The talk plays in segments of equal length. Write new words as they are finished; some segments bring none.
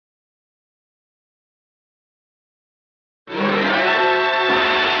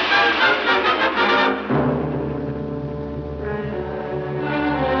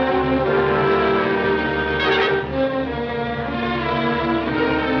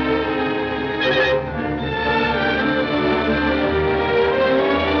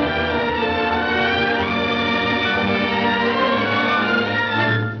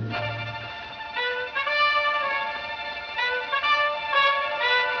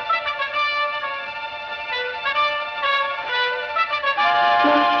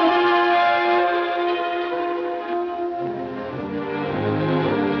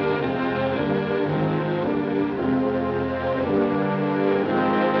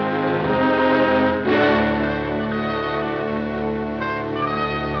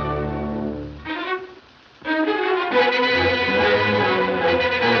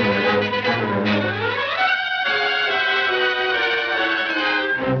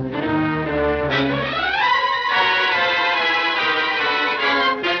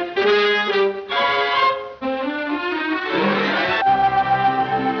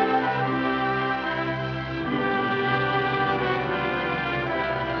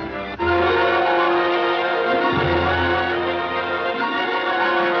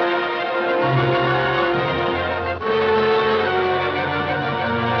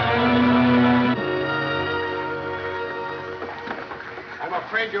I'm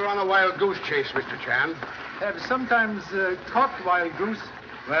afraid you're on a wild goose chase, Mr. Chan. Have sometimes caught wild goose.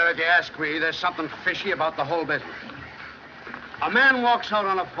 Well, if you ask me, there's something fishy about the whole business. A man walks out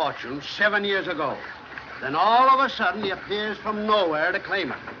on a fortune 7 years ago. Then all of a sudden, he appears from nowhere to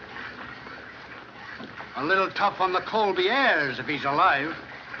claim it. A little tough on the Colby heirs if he's alive.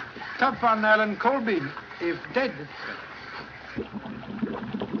 Tough on Alan Colby, if dead.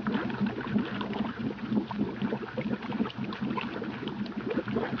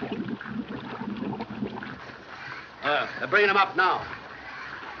 They're bringing him up now.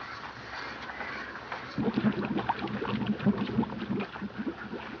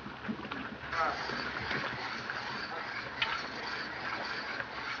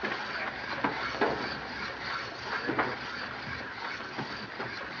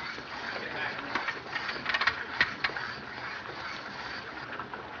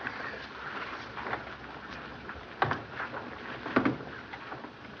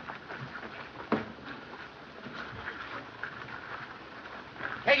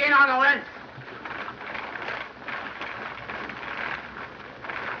 Taking on, Owen.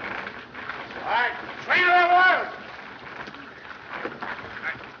 All right, swing it over. All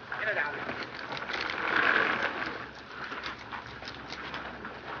right, get it down.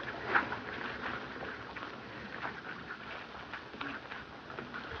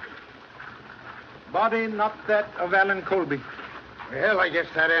 Body not that of Alan Colby. Well, I guess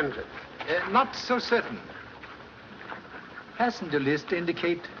that ends it. Not so certain. Passenger list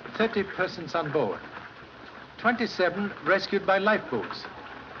indicate 30 persons on board. 27 rescued by lifeboats.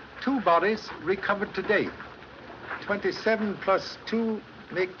 2 bodies recovered today. 27 plus 2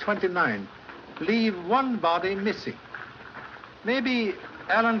 make 29. Leave 1 body missing. Maybe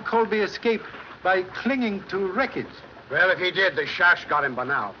Alan Colby escaped by clinging to wreckage. Well, if he did, the sharks got him by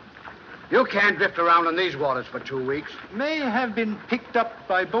now. You can't drift around in these waters for 2 weeks. May have been picked up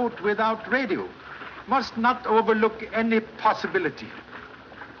by boat without radio. Must not overlook any possibility.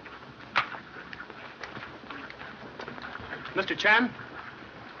 Mr. Chan,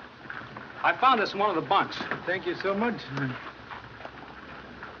 I found this in one of the bunks. Thank you so much.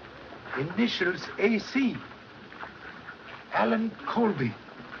 Initials AC. Alan Colby.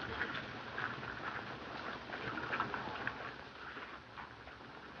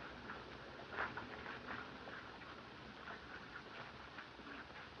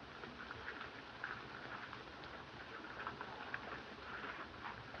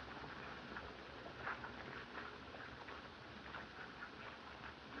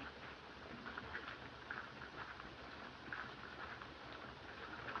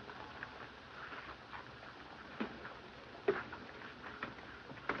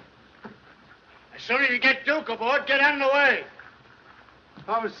 As soon as you get Duke aboard, get out of the way.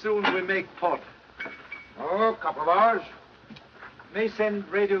 How soon we make port? Oh, a couple of hours. May send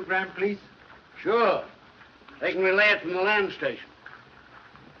radiogram, please? Sure. They can relay it from the land station.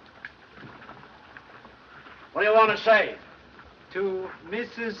 What do you want to say? To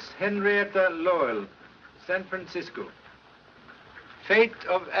Mrs. Henrietta Lowell, San Francisco. Fate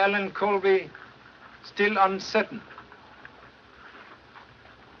of Alan Colby still uncertain.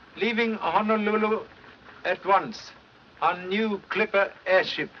 Leaving Honolulu at once on new Clipper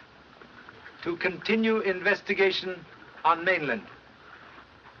airship to continue investigation on mainland.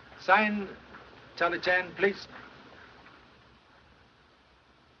 Sign, Charlie Chan, please.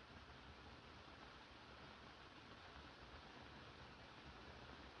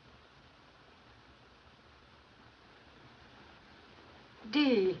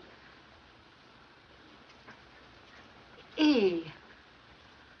 D. E.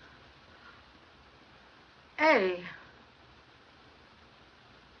 A.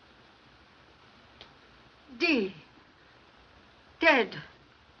 D. Dead.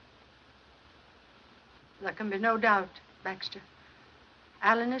 There can be no doubt, Baxter.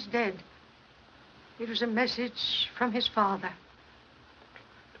 Alan is dead. It was a message from his father.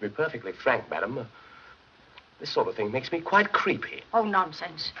 To be perfectly frank, madam, this sort of thing makes me quite creepy. Oh,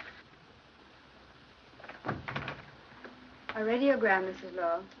 nonsense. A radiogram, Mrs.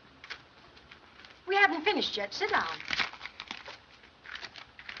 Lowell. We haven't finished yet. Sit down.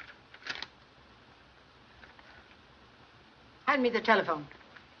 Hand me the telephone.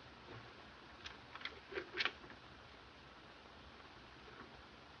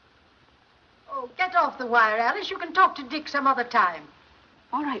 Oh, get off the wire, Alice. You can talk to Dick some other time.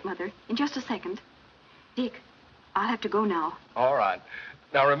 All right, Mother. In just a second. Dick, I'll have to go now. All right.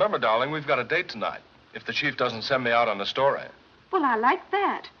 Now, remember, darling, we've got a date tonight. If the chief doesn't send me out on a story. Well, I like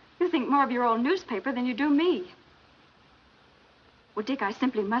that. You think more of your old newspaper than you do me. Well, Dick, I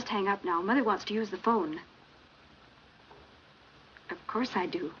simply must hang up now. Mother wants to use the phone. Of course I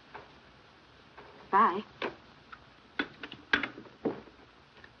do. Bye.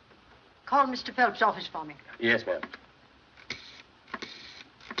 Call Mr. Phelps' office for me. Yes, ma'am.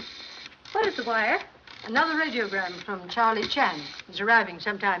 What is the wire? Another radiogram from Charlie Chan. He's arriving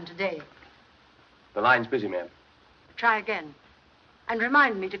sometime today. The line's busy, ma'am. Try again. And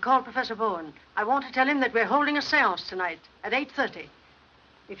remind me to call Professor Bowen. I want to tell him that we're holding a seance tonight at 8:30.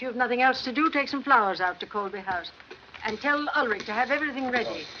 If you've nothing else to do, take some flowers out to Colby House. And tell Ulrich to have everything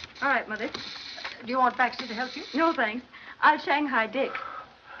ready. All right, Mother. Do you want Baxter to help you? No, thanks. I'll Shanghai Dick.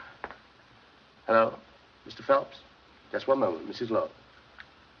 Hello, Mr. Phelps? Just one moment, Mrs. Lowe.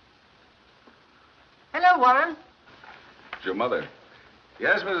 Hello, Warren. It's your mother.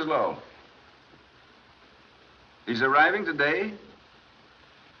 Yes, Mrs. Lowe. He's arriving today?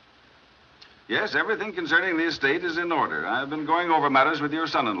 Yes, everything concerning the estate is in order. I've been going over matters with your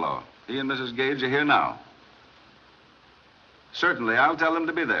son-in-law. He and Mrs. Gage are here now. Certainly, I'll tell them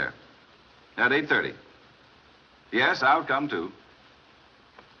to be there at 8:30. Yes, I'll come too.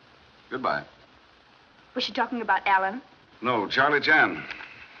 Goodbye. Was she talking about Alan? No, Charlie Chan.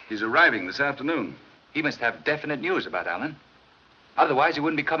 He's arriving this afternoon. He must have definite news about Alan. Otherwise, he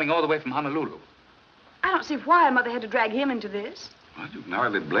wouldn't be coming all the way from Honolulu. I don't see why Mother had to drag him into this. Well, you can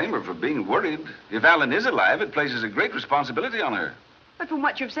hardly blame her for being worried. If Alan is alive, it places a great responsibility on her. But from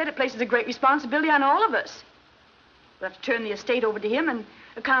what you've said, it places a great responsibility on all of us. We'll have to turn the estate over to him and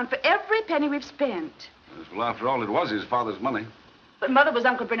account for every penny we've spent. Yes, well, after all, it was his father's money. But Mother was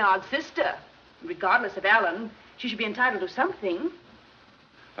Uncle Bernard's sister. Regardless of Alan, she should be entitled to something.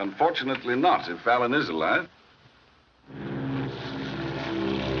 Unfortunately not, if Alan is alive.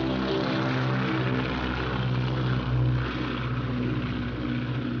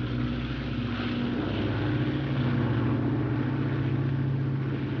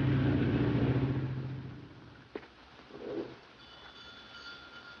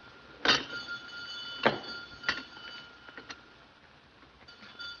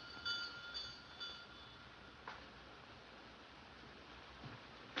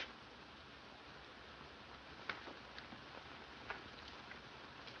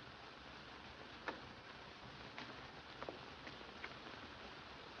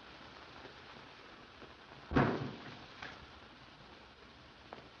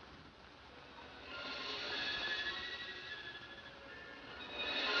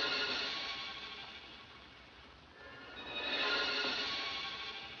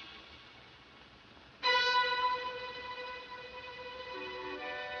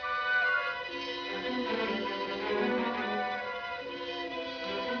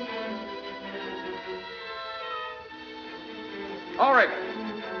 Ulrich!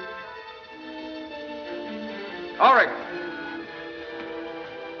 Ulrich!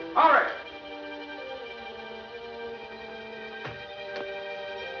 Ulrich!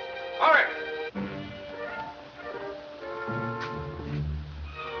 Ulrich!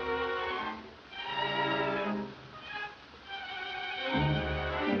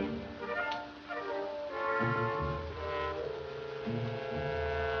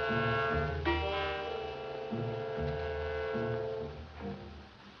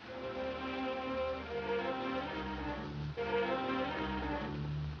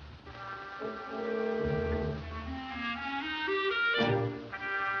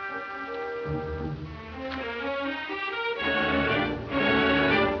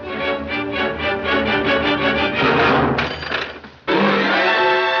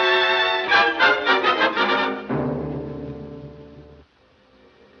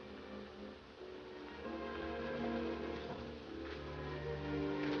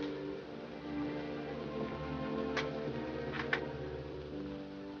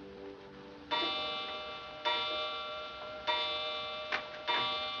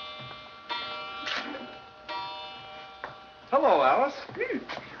 Hello, Alice.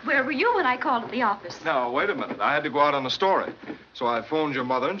 Where were you when I called at the office? Now, wait a minute. I had to go out on a story. So I phoned your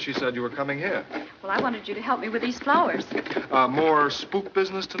mother, and she said you were coming here. Well, I wanted you to help me with these flowers. More spook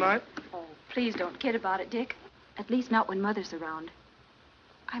business tonight? Oh, please don't kid about it, Dick. At least not when Mother's around.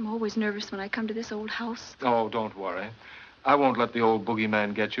 I'm always nervous when I come to this old house. Oh, don't worry. I won't let the old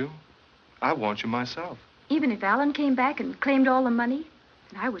boogeyman get you. I want you myself. Even if Alan came back and claimed all the money,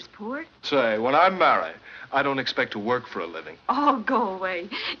 and I was poor? Say, when I'm married, I don't expect to work for a living. Oh, go away.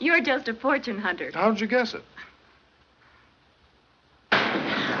 You're just a fortune hunter. How'd you guess it?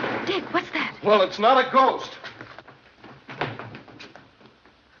 Dick, what's that? Well, it's not a ghost.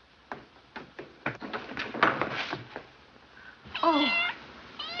 Oh,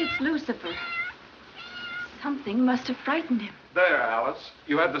 it's Lucifer. Something must have frightened him. There, Alice.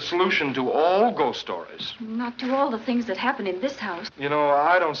 You had the solution to all ghost stories. Not to all the things that happen in this house. You know,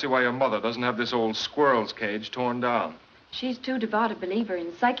 I don't see why your mother doesn't have this old squirrel's cage torn down. She's too devout a believer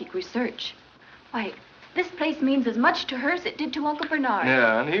in psychic research. Why, this place means as much to her as it did to Uncle Bernard.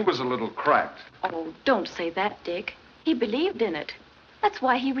 Yeah, and he was a little cracked. Oh, don't say that, Dick. He believed in it. That's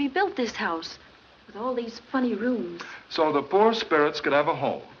why he rebuilt this house, with all these funny rooms. So the poor spirits could have a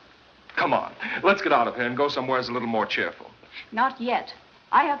home. Come on, let's get out of here and go somewhere that's a little more cheerful. Not yet.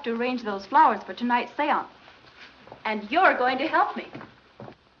 I have to arrange those flowers for tonight's seance. And you're going to help me.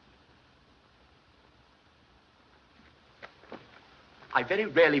 I very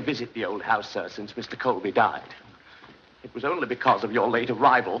rarely visit the old house, sir, since Mr. Colby died. It was only because of your late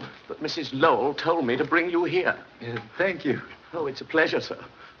arrival that Mrs. Lowell told me to bring you here. Thank you. Oh, it's a pleasure, sir.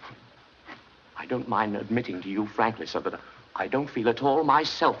 I don't mind admitting to you frankly, sir, that I don't feel at all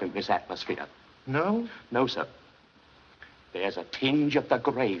myself in this atmosphere. No? No, sir. There's a tinge of the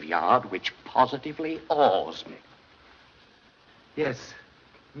graveyard which positively awes me. Yes.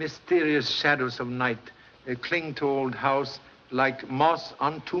 Mysterious shadows of night cling to old house like moss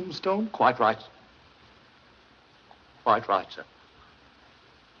on tombstone? Quite right. Quite right, sir.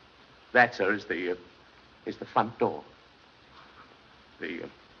 That, sir, is the front door.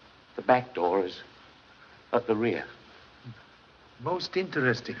 The back door is at the rear. Most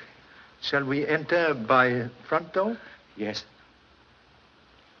interesting. Shall we enter by front door? Yes.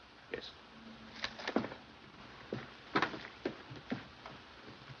 Yes.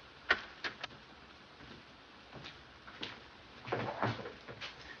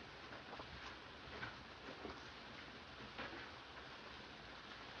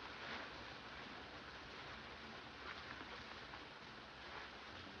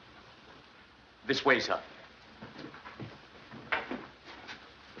 This way, sir.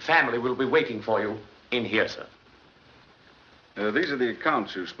 The family will be waiting for you in here, sir. These are the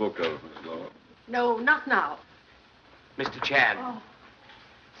accounts you spoke of, Miss Lowell. No, not now. Mr. Chan. Oh,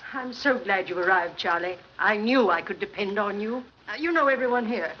 I'm so glad you arrived, Charlie. I knew I could depend on you. You know everyone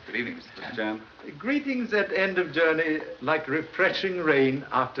here. Good evening, Mr. Chan. Chan? Greetings at end of journey, like refreshing rain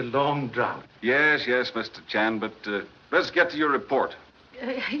after long drought. Yes, Mr. Chan, but let's get to your report.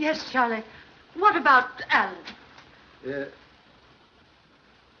 Yes, Charlie. What about Alan?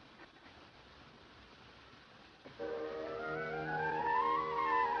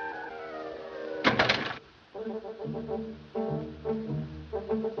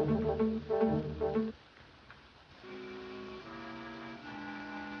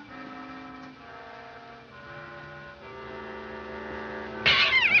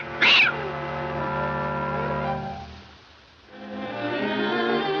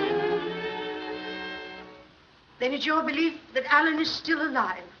 Then it's your belief that Alan is still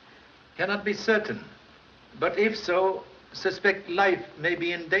alive? Cannot be certain. But if so, suspect life may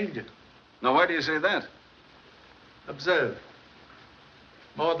be in danger. Now, why do you say that? Observe.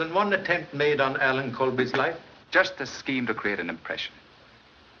 More than one attempt made on Alan Colby's life. Just a scheme to create an impression.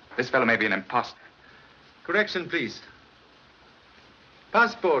 This fellow may be an imposter. Correction, please.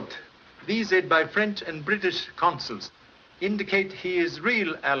 Passport, visaed by French and British consuls, indicate he is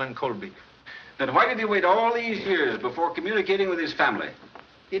real Alan Colby. Then why did he wait all these years before communicating with his family?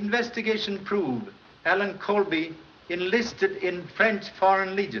 Investigation proved Alan Colby enlisted in French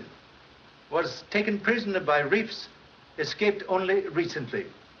Foreign Legion, was taken prisoner by reefs, escaped only recently,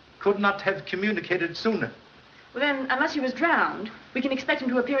 could not have communicated sooner. Well, then, unless he was drowned, we can expect him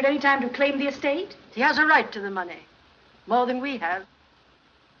to appear at any time to claim the estate? He has a right to the money. More than we have.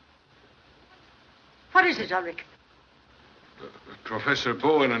 What is it, Ulrich? Professor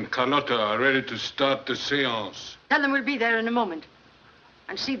Bowen and Carlotta are ready to start the seance. Tell them we'll be there in a moment.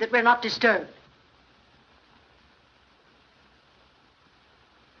 And see that we're not disturbed.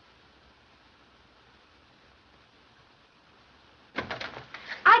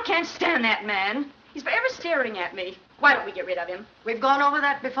 I can't stand that man. He's forever staring at me. Why don't we get rid of him? We've gone over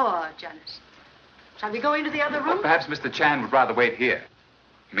that before, Janice. Shall we go into the other room? Perhaps Mr. Chan would rather wait here.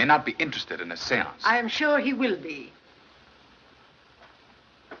 He may not be interested in a seance. I am sure he will be.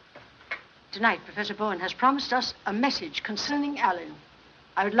 Tonight, Professor Bowen has promised us a message concerning Alan.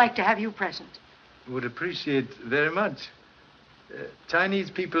 I would like to have you present. Would appreciate very much.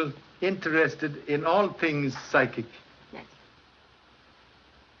 Chinese people interested in all things psychic. Yes.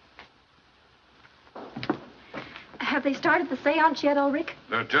 Have they started the seance yet, Ulrich?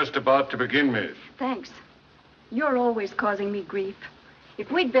 They're just about to begin, miss. Thanks. You're always causing me grief. If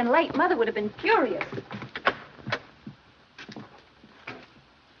we'd been late, Mother would have been furious.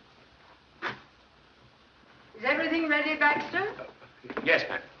 Is everything ready, Baxter? Yes,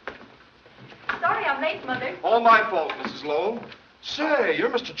 ma'am. Sorry Sorry I'm late, Mother. All my fault, Mrs. Lowell. Say, you're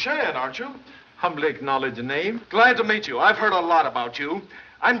Mr. Chan, aren't you? Humbly acknowledge the name. Glad to meet you. I've heard a lot about you.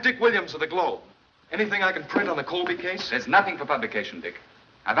 I'm Dick Williams of the Globe. Anything I can print on the Colby case? There's nothing for publication, Dick.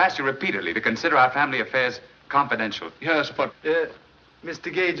 I've asked you repeatedly to consider our family affairs confidential. Yes, but...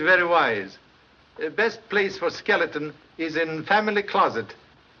 Mr. Gage, very wise. Best place for skeleton is in family closet.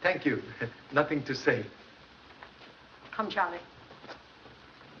 Thank you. Nothing to say. Come, Charlie.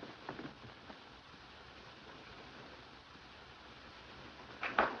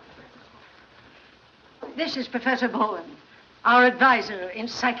 This is Professor Bowen, our advisor in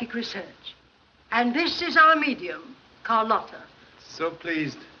psychic research. And this is our medium, Carlotta. So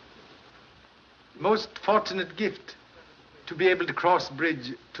pleased. Most fortunate gift to be able to cross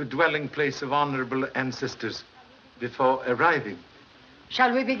bridge to dwelling place of honorable ancestors before arriving.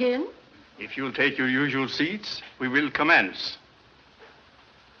 Shall we begin? If you'll take your usual seats, we will commence.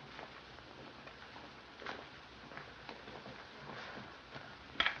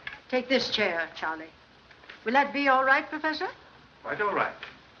 Take this chair, Charlie. Will that be all right, Professor? Quite all right.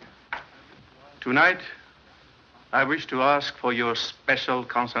 Tonight, I wish to ask for your special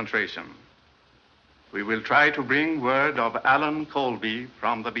concentration. We will try to bring word of Alan Colby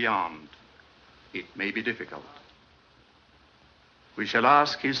from the beyond. It may be difficult. We shall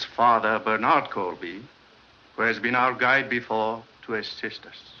ask his father, Bernard Colby, who has been our guide before, to assist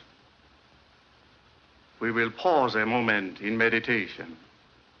us. We will pause a moment in meditation.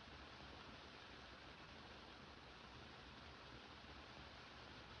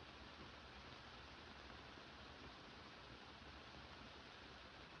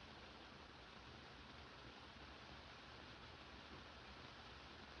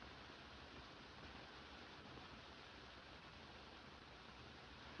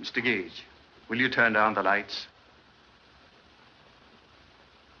 Mr. Gage, will you turn down the lights?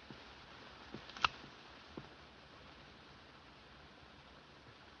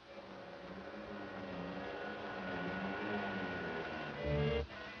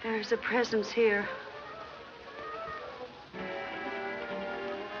 There is a presence here.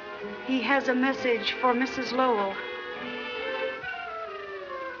 He has a message for Mrs. Lowell.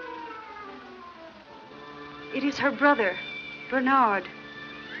 It is her brother, Bernard.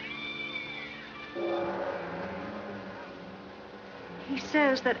 He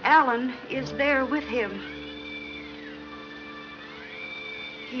says that Alan is there with him.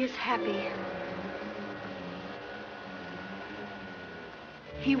 He is happy.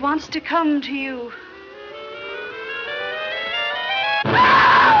 He wants to come to you.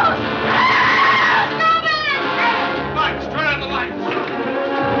 Lights! Turn on the lights!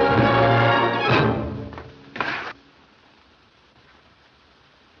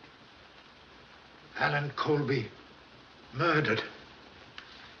 Alan Colby, murdered.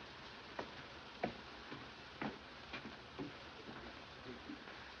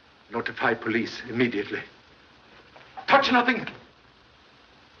 Notify police immediately. Touch nothing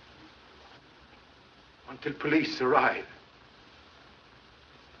until police arrive.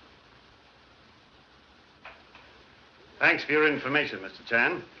 Thanks for your information, Mr.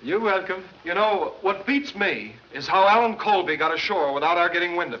 Chan. You're welcome. You know, what beats me is how Alan Colby got ashore without our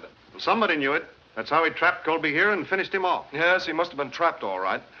getting wind of it. Well, somebody knew it. That's how he trapped Colby here and finished him off. Yes, he must have been trapped all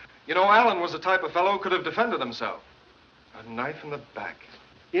right. You know, Alan was the type of fellow who could have defended himself. A knife in the back.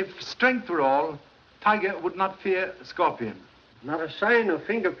 If strength were all, Tiger would not fear a scorpion. Not a sign of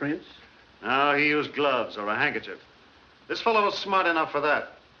fingerprints. No, he used gloves or a handkerchief. This fellow was smart enough for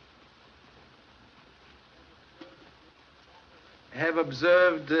that. Have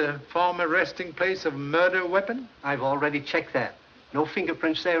observed the former resting place of murder weapon? I've already checked that. No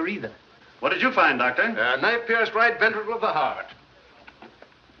fingerprints there either. What did you find, Doctor? Knife pierced right ventricle of the heart.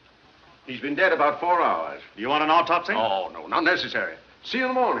 He's been dead about 4 hours. Do you want an autopsy? Oh, no, not necessary. See you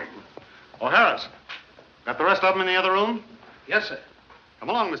in the morning. Oh, Harris. Got the rest of them in the other room? Yes, sir. Come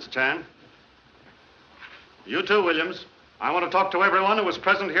along, Mr. Chan. You too, Williams. I want to talk to everyone who was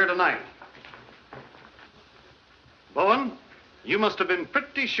present here tonight. Bowen, you must have been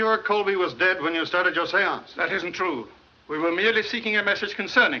pretty sure Colby was dead when you started your seance. That isn't true. We were merely seeking a message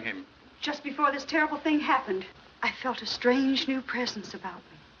concerning him. Just before this terrible thing happened, I felt a strange new presence about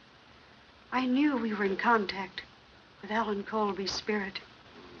me. I knew we were in contact with Alan Colby's spirit.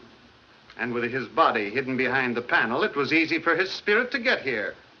 And with his body hidden behind the panel, it was easy for his spirit to get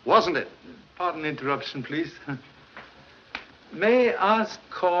here, wasn't it? Pardon interruption, please. May I ask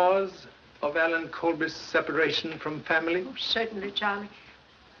cause of Alan Colby's separation from family? Oh, certainly, Charlie.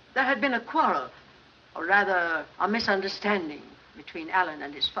 There had been a quarrel, or rather, a misunderstanding between Alan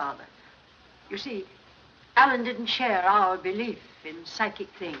and his father. You see, Alan didn't share our belief in psychic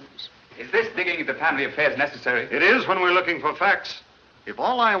things. Is this digging into family affairs necessary? It is when we're looking for facts. If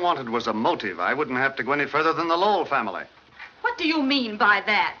all I wanted was a motive, I wouldn't have to go any further than the Lowell family. What do you mean by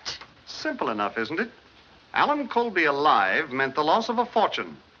that? Simple enough, isn't it? Alan Colby alive meant the loss of a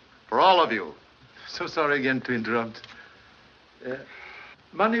fortune for all of you. So sorry again to interrupt.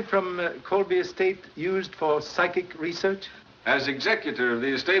 Money from Colby estate used for psychic research? As executor of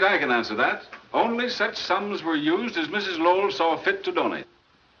the estate, I can answer that. Only such sums were used as Mrs. Lowell saw fit to donate.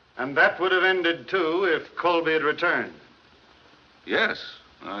 And that would have ended, too, if Colby had returned. Yes,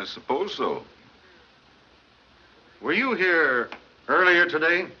 I suppose so. Were you here earlier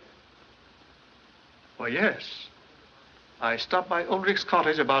today? Why, yes. I stopped by Ulrich's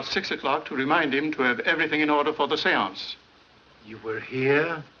cottage about 6 o'clock to remind him to have everything in order for the seance. You were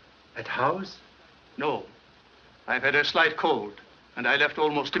here at house? No. I've had a slight cold, and I left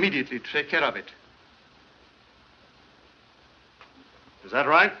almost immediately to take care of it. Is that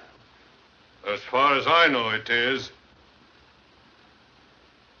right? As far as I know, it is.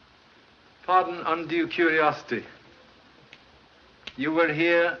 Pardon undue curiosity. You were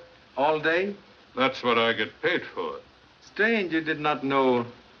here all day? That's what I get paid for. Strange you did not know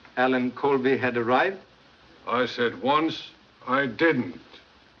Alan Colby had arrived. I said once, I didn't.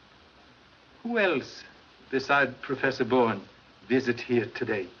 Who else, besides Professor Bowen, visit here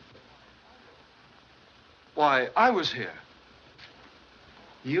today? Why, I was here.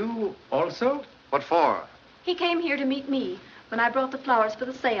 You also? What for? He came here to meet me when I brought the flowers for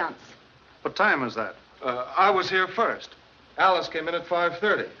the seance. What time was that? I was here first. Alice came in at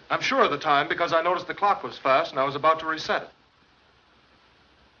 5:30. I'm sure of the time because I noticed the clock was fast and I was about to reset it.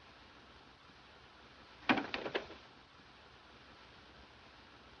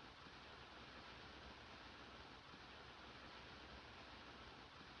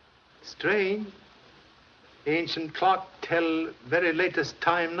 Strange. Ancient clock tell very latest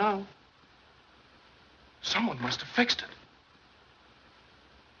time now. Someone must have fixed it.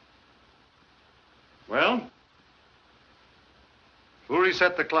 Well? Who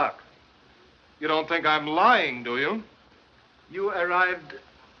reset the clock? You don't think I'm lying, do you? You arrived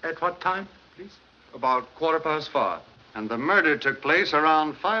at what time, please? About 5:15. And the murder took place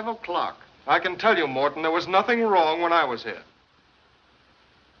around 5 o'clock. I can tell you, Morton, there was nothing wrong when I was here.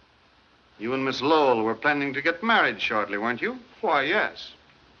 You and Miss Lowell were planning to get married shortly, weren't you? Why, yes.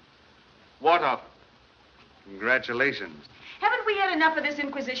 What of it? Congratulations. Haven't we had enough of this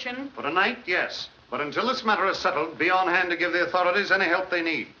inquisition? For tonight, yes. But until this matter is settled, be on hand to give the authorities any help they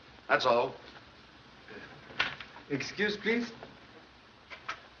need. That's all. Excuse, please.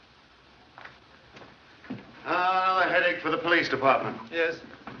 Another headache for the police department. Yes.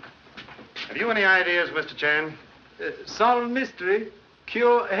 Have you any ideas, Mr. Chan? Solve mystery,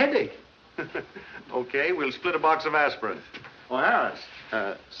 cure headache. Okay, we'll split a box of aspirin. Oh, Harris,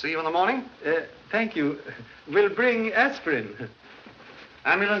 see you in the morning? Thank you. We'll bring aspirin.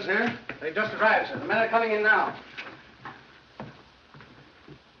 Ambulance here? They just arrived, sir. The men are coming in now.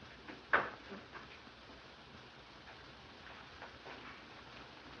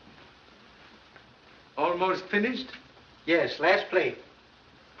 Almost finished? Yes, last plate.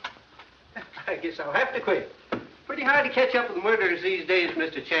 I guess I'll have to quit. Pretty hard to catch up with murderers these days,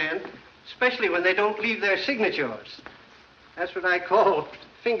 Mr. Chan, especially when they don't leave their signatures. That's what I call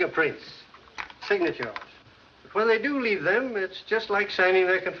fingerprints, signatures. But when they do leave them, it's just like signing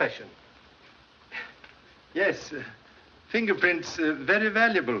their confession. Yes, fingerprints very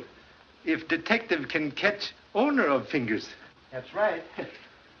valuable if detective can catch owner of fingers. That's right.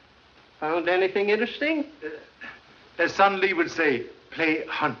 Found anything interesting? As Son Lee would say, play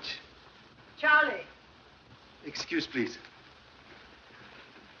hunch. Charlie. Excuse, please.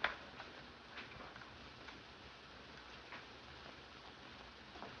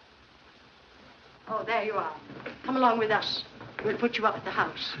 Oh, there you are. Come along with us. We'll put you up at the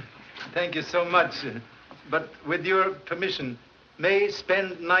house. Thank you so much. But with your permission, may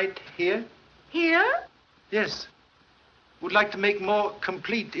spend night here? Here? Yes. Would like to make more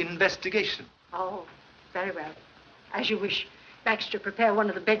complete investigation. Oh, very well. As you wish. Baxter, prepare one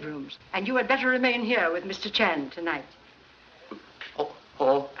of the bedrooms. And you had better remain here with Mr. Chan tonight.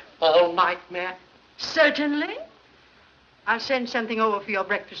 All night, ma'am? Certainly. I'll send something over for your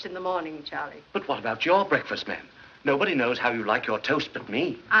breakfast in the morning, Charlie. But what about your breakfast, ma'am? Nobody knows how you like your toast but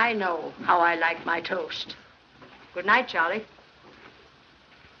me. I know how I like my toast. Good night, Charlie.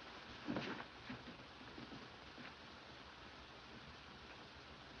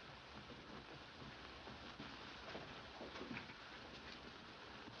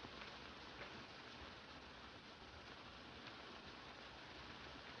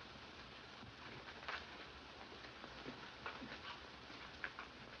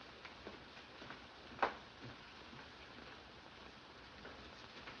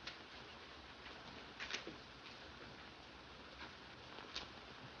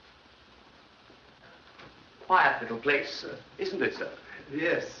 quiet little place, isn't it, sir?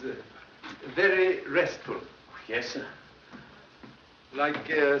 Yes, very restful. Yes, sir. Like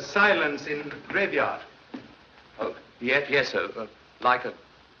silence in graveyard. Oh, yes, sir. Like a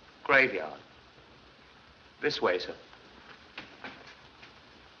graveyard. This way, sir.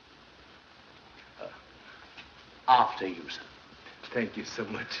 After you, sir. Thank you so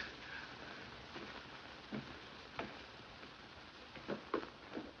much.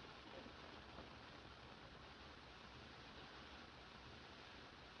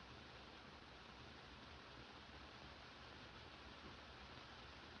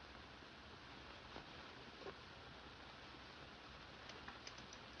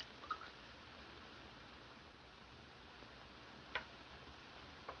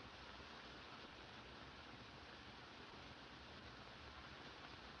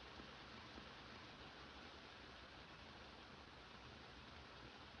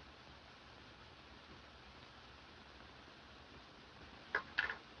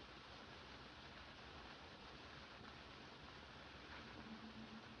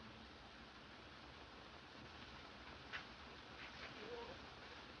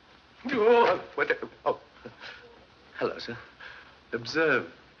 Oh, hello, sir. Observe.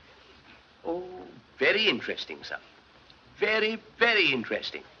 Oh, very interesting, sir. Very, very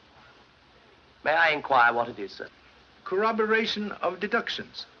interesting. May I inquire what it is, sir? Corroboration of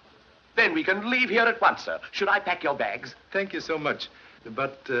deductions. Then we can leave here at once, sir. Should I pack your bags? Thank you so much.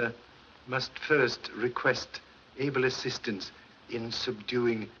 But must first request able assistance in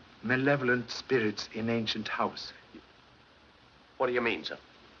subduing malevolent spirits in ancient house. What do you mean, sir?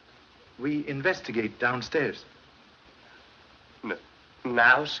 We investigate downstairs.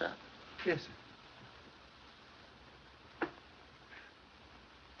 Now, sir? Yes, sir.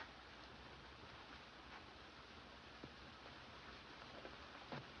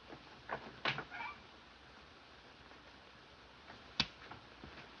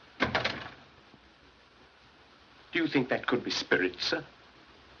 Do you think that could be spirits, sir?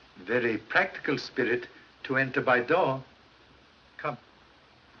 Very practical spirit to enter by door. Come.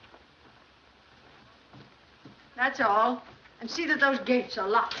 That's all. And see that those gates are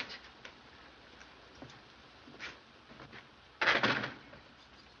locked.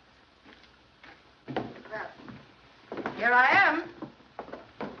 Well, here I am.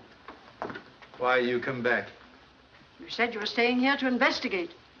 Why you come back? You said you were staying here to investigate.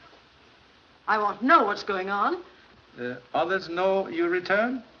 I want to know what's going on. Others know you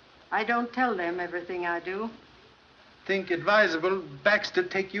return? I don't tell them everything I do. Think advisable Baxter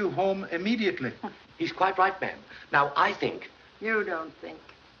take you home immediately. He's quite right, ma'am. Now, I think... You don't think.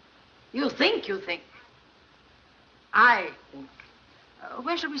 You think. I think.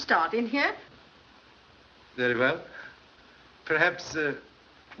 Where shall we start? In here? Very well. Perhaps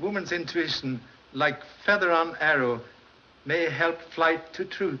woman's intuition, like feather on arrow, may help flight to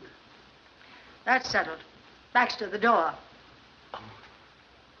truth. That's settled. Baxter, the door.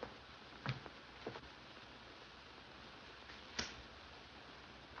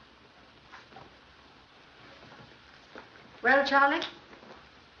 Well, Charlie?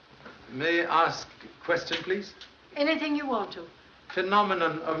 May I ask a question, please? Anything you want to.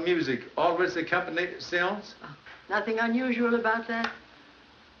 Phenomenon of music always accompany seance? Oh, nothing unusual about that.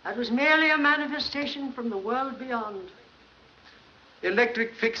 That was merely a manifestation from the world beyond.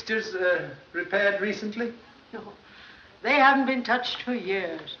 Electric fixtures repaired recently? No, they haven't been touched for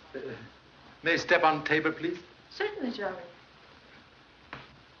years. May I step on table, please? Certainly, Charlie.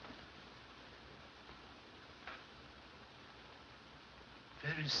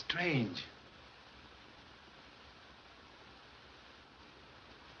 Very strange.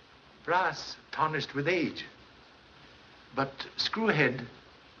 Brass tarnished with age, but screwhead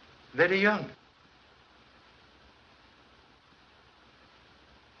very young.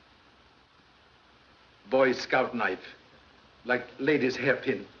 Boy Scout knife, like ladies'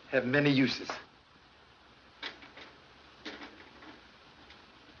 hairpin, have many uses.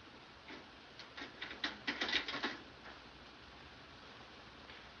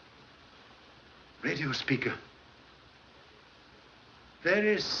 Radio speaker.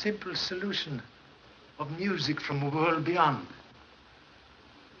 Very simple solution of music from a world beyond.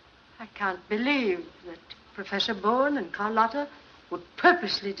 I can't believe that Professor Bourne and Carlotta would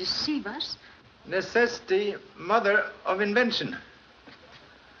purposely deceive us. Necessity, mother of invention.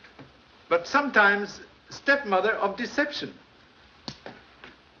 But sometimes stepmother of deception.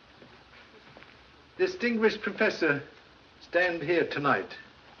 Distinguished professor, stand here tonight.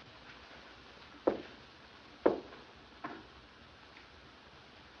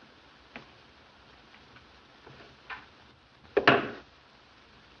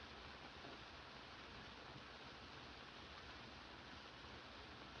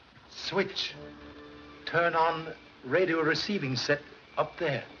 switch. Turn on radio receiving set up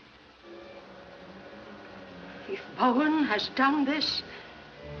there. If Bowen has done this,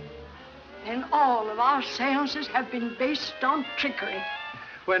 then all of our seances have been based on trickery.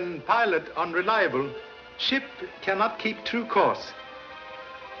 When pilot unreliable, ship cannot keep true course.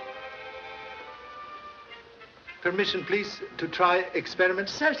 Permission, please, to try experiment?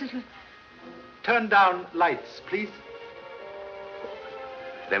 Certainly. Turn down lights, please.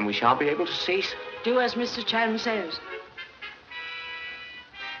 Then we shan't be able to see, sir. Do as Mr. Chan says.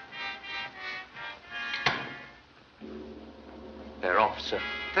 They're off, sir.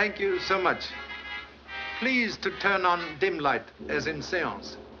 Thank you so much. Please to turn on dim light, as in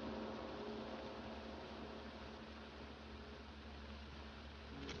seance.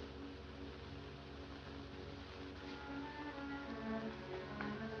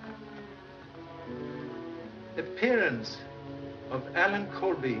 Appearance of Alan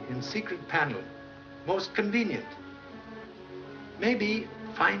Colby in secret panel. Most convenient. Maybe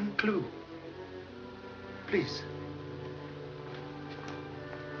fine clue. Please.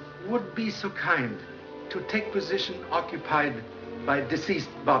 Would be so kind to take position occupied by deceased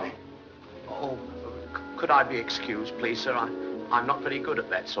body. Oh, could I be excused, please, sir? I'm not very good at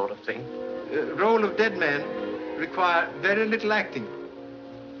that sort of thing. Role of dead man require very little acting.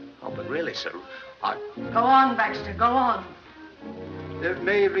 Oh, but really, sir, Go on, Baxter, go on.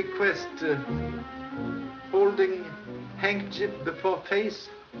 May request holding handkerchief before face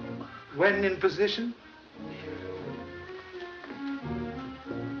when in position.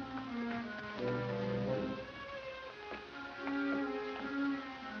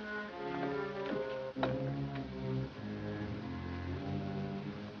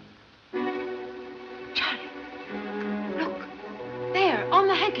 Charlie, look, there, on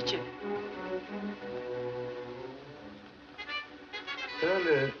the handkerchief.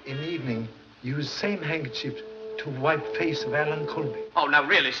 Earlier in evening, used same handkerchief to wipe face of Alan Colby. Oh, now,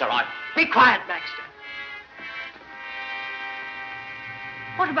 really, sir, Be quiet, Baxter.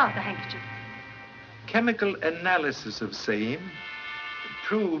 What about the handkerchief? Chemical analysis of same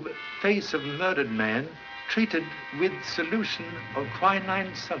prove face of murdered man treated with solution of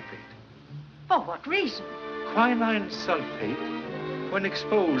quinine sulfate. For what reason? Quinine sulfate, when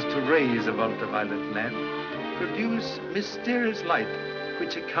exposed to rays of ultraviolet lamp, produce mysterious light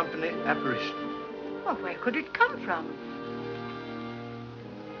which accompany apparition. Well, where could it come from?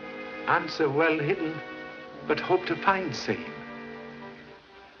 Answer well hidden, but hope to find same.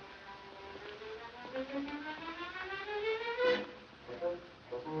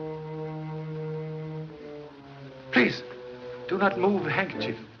 Please, do not move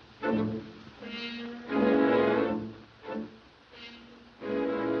handkerchief.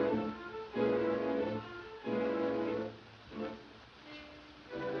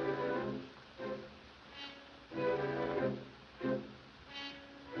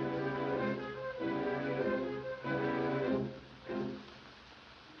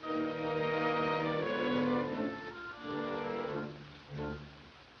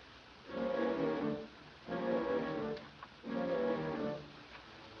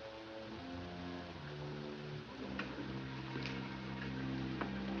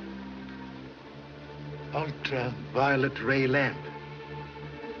 Ultraviolet ray lamp.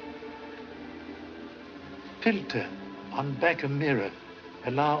 Filter on back of mirror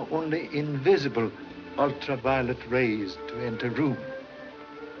allow only invisible ultraviolet rays to enter room.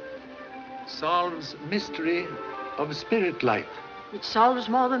 Solves mystery of spirit life. It solves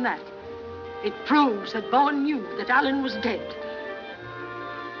more than that. It proves that Bowen knew that Alan was dead.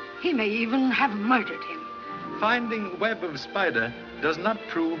 He may even have murdered him. Finding web of spider does not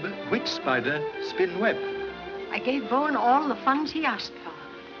prove which spider spin web. I gave Bowen all the funds he asked for.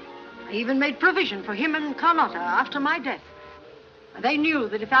 I even made provision for him and Carlotta after my death. They knew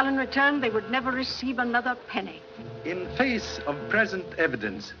that if Alan returned, they would never receive another penny. In face of present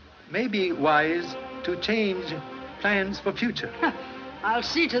evidence, may be wise to change plans for future. I'll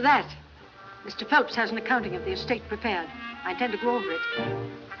see to that. Mr. Phelps has an accounting of the estate prepared. I intend to go over it.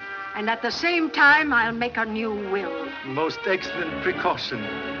 And at the same time, I'll make a new will. Most excellent precaution.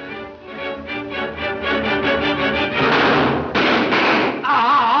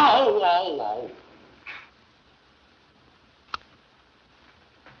 Oh.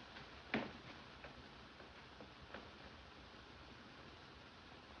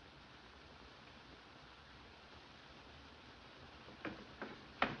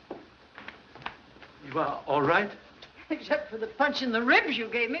 You are all right? Except for the punch in the ribs you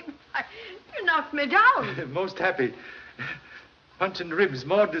gave me. You knocked me down. Most happy. Punch in ribs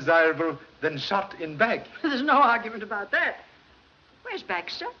more desirable than shot in back. There's no argument about that. Where's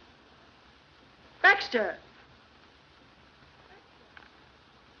Baxter? Baxter!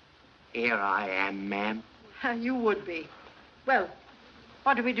 Here I am, ma'am. You would be. Well,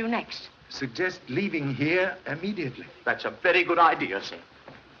 what do we do next? Suggest leaving here immediately. That's a very good idea, sir.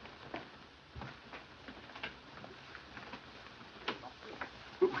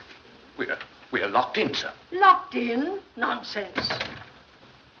 We're locked in, sir. Locked in? Nonsense.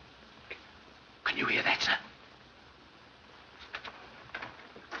 Can you hear that, sir?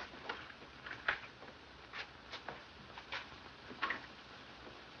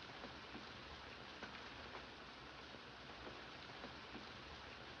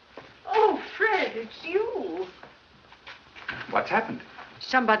 Oh, Fred, it's you. What's happened?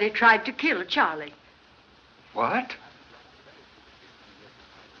 Somebody tried to kill Charlie. What?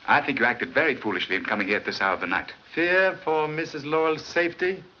 I think you acted very foolishly in coming here at this hour of the night. Fear for Mrs. Lowell's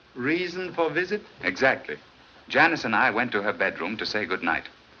safety? Reason for visit? Exactly. Janice and I went to her bedroom to say good night.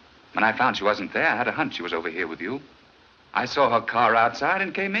 When I found she wasn't there, I had a hunch she was over here with you. I saw her car outside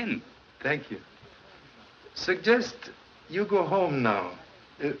and came in. Thank you. Suggest you go home now.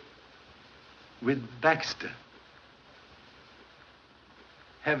 With Baxter.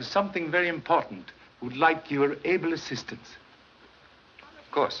 Have something very important. Would like your able assistance.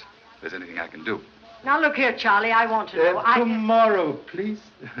 Of course, if there's anything I can do. Now, look here, Charlie, I want to know. Tomorrow, please.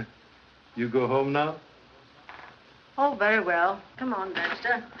 You go home now? Oh, very well. Come on,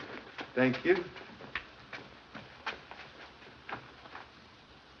 Baxter. Thank you.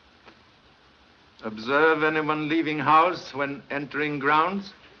 Observe anyone leaving house when entering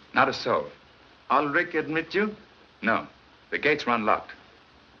grounds? Not a soul. Ulrich admit you? No. The gates were unlocked.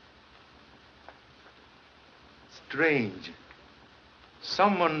 Strange.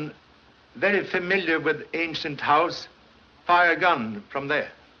 Someone very familiar with ancient house fire a gun from there.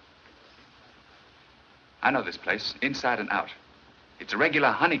 I know this place, inside and out. It's a regular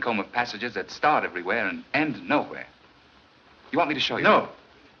honeycomb of passages that start everywhere and end nowhere. You want me to show you? No.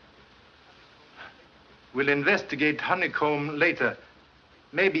 We'll investigate honeycomb later.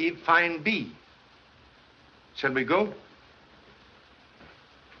 Maybe find B. Shall we go?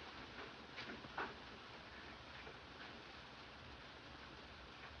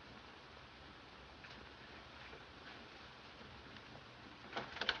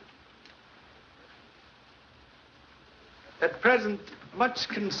 At present, much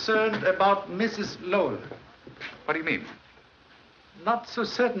concerned about Mrs. Lowell. What do you mean? Not so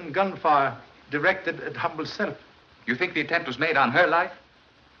certain gunfire directed at humble self. You think the attempt was made on her life?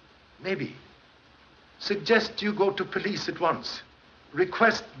 Maybe. Suggest you go to police at once.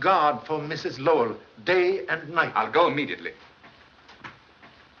 Request guard for Mrs. Lowell, day and night. I'll go immediately.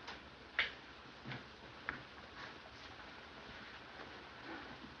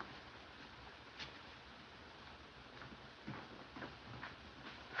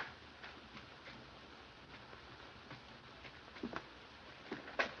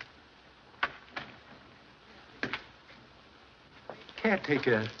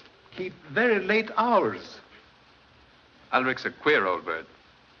 Caretaker, keep very late hours. Ulrich's a queer old bird.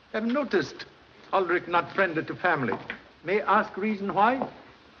 I've noticed Ulrich not friendly to family. May I ask reason why?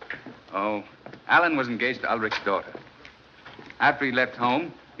 Oh, Alan was engaged to Ulrich's daughter. After he left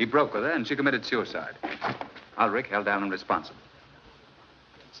home, he broke with her and she committed suicide. Ulrich held Alan responsible.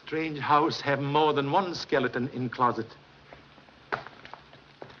 Strange house have more than one skeleton in closet.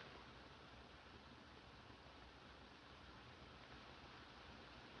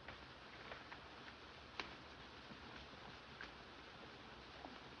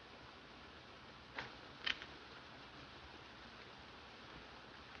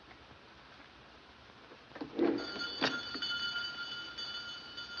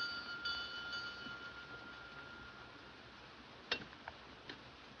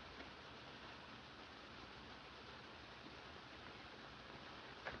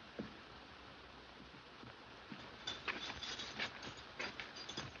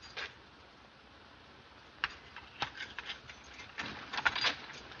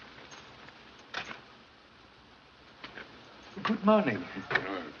 Good morning.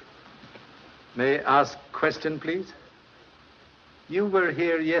 May I ask a question, please? You were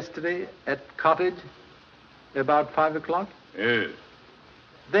here yesterday at cottage about 5 o'clock? Yes.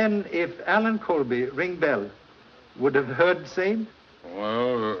 Then if Alan Colby ring bell, would have heard same?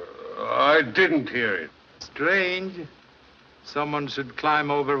 Well, I didn't hear it. Strange. Someone should climb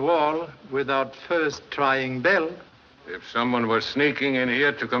over wall without first trying bell. If someone was sneaking in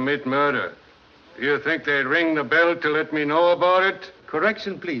here to commit murder, do you think they'd ring the bell to let me know about it?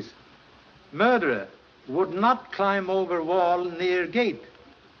 Correction, please. Murderer would not climb over wall near gate.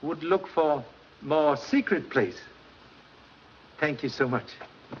 Would look for more secret place. Thank you so much.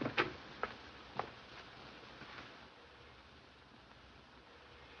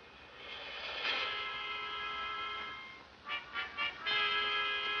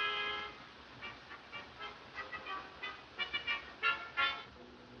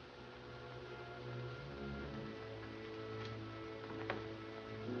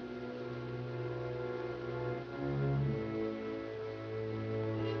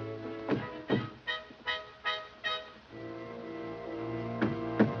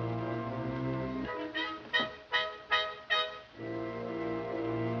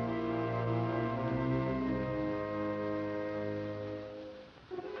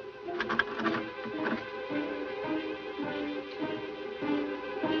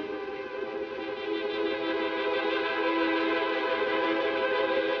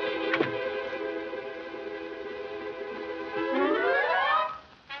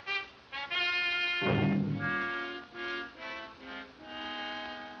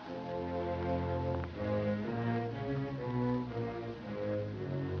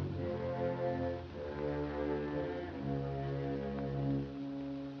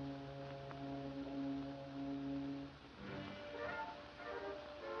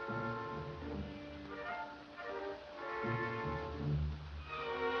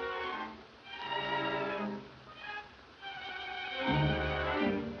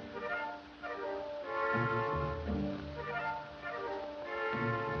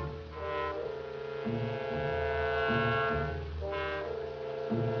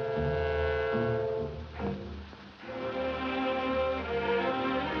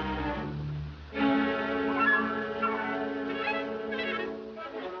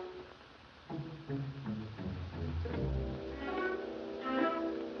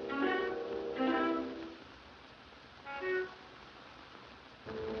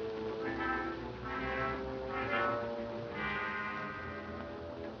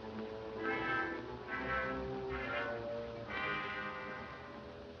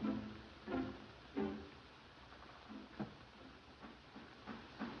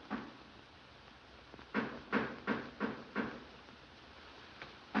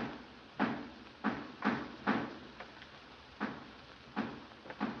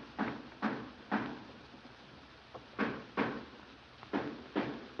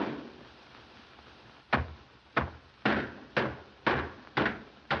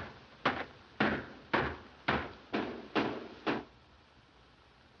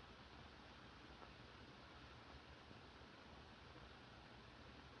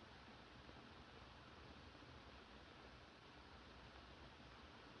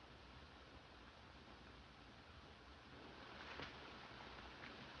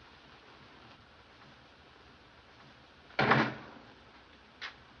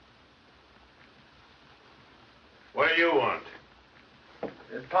 What do you want?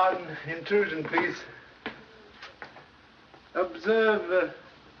 Pardon intrusion, please. Observe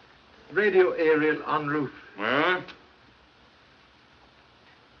radio aerial en route. Well?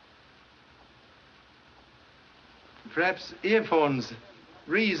 Perhaps earphones.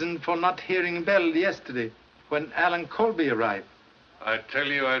 Reason for not hearing bell yesterday when Alan Colby arrived. I tell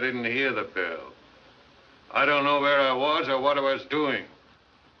you, I didn't hear the bell. I don't know where I was or what I was doing.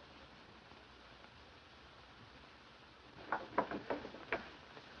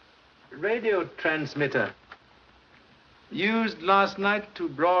 Radio transmitter. Used last night to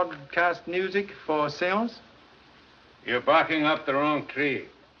broadcast music for seance? You're barking up the wrong tree.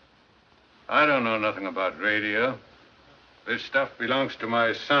 I don't know nothing about radio. This stuff belongs to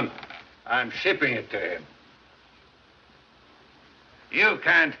my son. I'm shipping it to him. You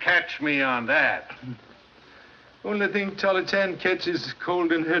can't catch me on that. Only thing Charlie Chan catches is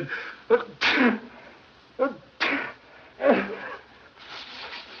cold in head.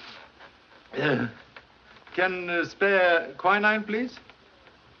 Can spare quinine, please?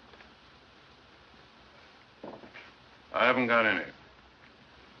 I haven't got any.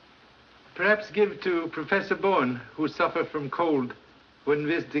 Perhaps give to Professor Bowen, who suffered from cold when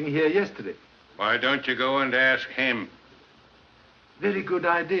visiting here yesterday. Why don't you go and ask him? Very good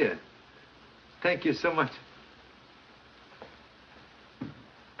idea. Thank you so much.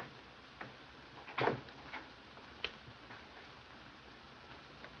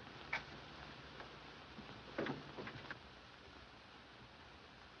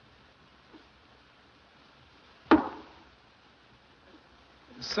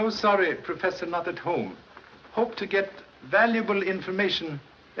 So sorry, Professor not at home. Hope to get valuable information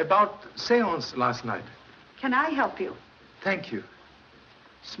about seance last night. Can I help you? Thank you.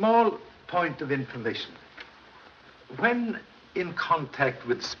 Small point of information. When in contact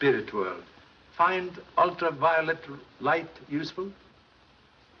with spirit world, find ultraviolet light useful?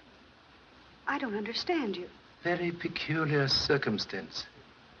 I don't understand you. Very peculiar circumstance.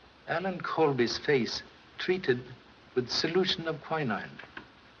 Alan Colby's face treated with solution of quinine,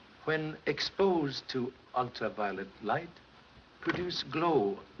 when exposed to ultraviolet light, produce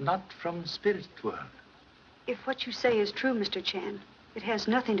glow not from spirit world. If what you say is true, Mr. Chan, it has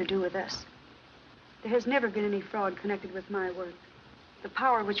nothing to do with us. There has never been any fraud connected with my work. The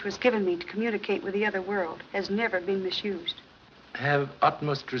power which was given me to communicate with the other world has never been misused. Have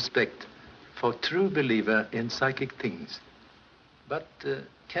utmost respect for true believer in psychic things. But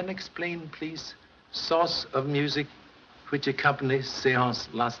can explain, please, source of music which accompanies seance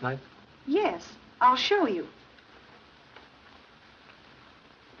last night? Yes, I'll show you.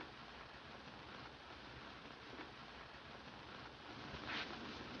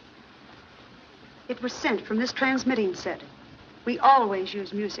 It was sent from this transmitting set. We always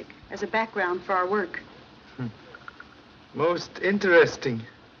use music as a background for our work. Most interesting.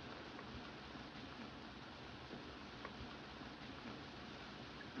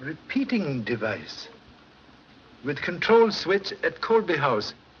 Repeating device with control switch at Colby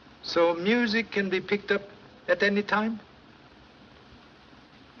House, so music can be picked up at any time.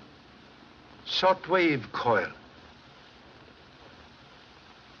 Shortwave coil.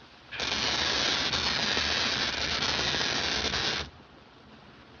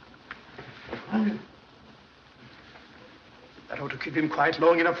 That ought to keep him quiet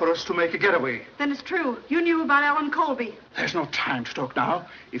long enough for us to make a getaway. Then it's true. You knew about Alan Colby. There's no time to talk now.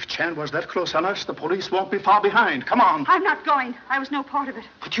 If Chan was that close on us, the police won't be far behind. Come on. I'm not going. I was no part of it.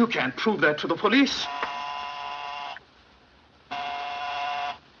 But you can't prove that to the police.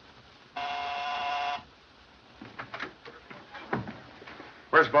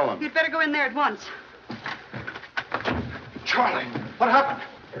 Where's Bowen? You'd better go in there at once. Charlie, what happened?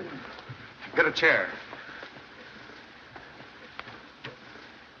 Get a chair.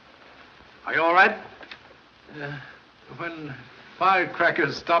 Are you all right? When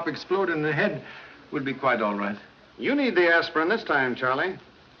firecrackers stop exploding in the head, we'll be quite all right. You need the aspirin this time, Charlie.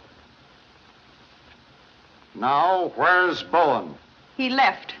 Now, where's Bowen? He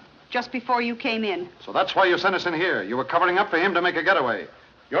left just before you came in. So that's why you sent us in here. You were covering up for him to make a getaway.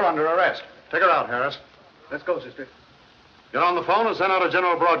 You're under arrest. Take her out, Harris. Let's go, sister. Get on the phone and send out a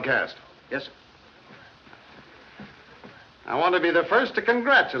general broadcast. Yes, sir. I want to be the first to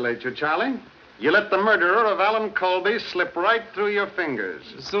congratulate you, Charlie. You let the murderer of Alan Colby slip right through your fingers.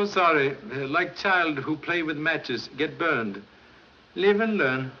 So sorry. Like child who play with matches, get burned. Live and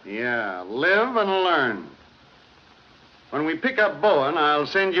learn. Yeah, live and learn. When we pick up Bowen, I'll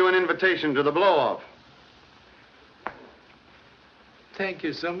send you an invitation to the blow-off. Thank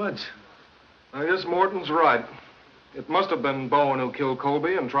you so much. I guess Morton's right. It must have been Bowen who killed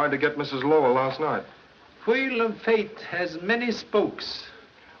Colby and tried to get Mrs. Lowell last night. Wheel of fate has many spokes.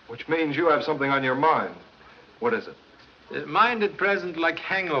 Which means you have something on your mind. What is it? Mind at present like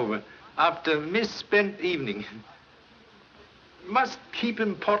hangover after misspent evening. Must keep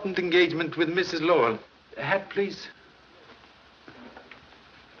important engagement with Mrs. Lowell. A hat, please.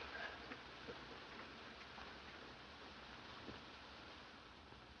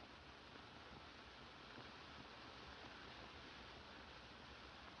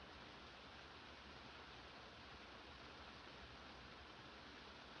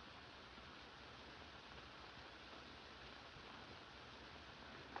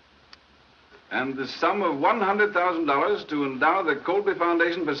 And the sum of $100,000 to endow the Colby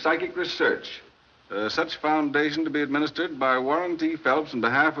Foundation for Psychic Research. Such foundation to be administered by Warren T. Phelps on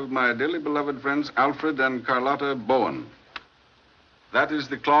behalf of my dearly beloved friends Alfred and Carlotta Bowen. That is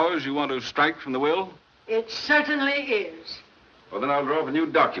the clause you want to strike from the will? It certainly is. Well, then I'll draw up a new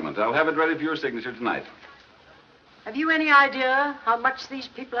document. I'll have it ready for your signature tonight. Have you any idea how much these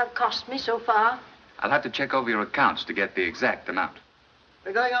people have cost me so far? I'll have to check over your accounts to get the exact amount.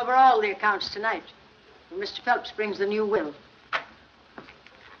 We're going over all the accounts tonight. And Mr. Phelps brings the new will.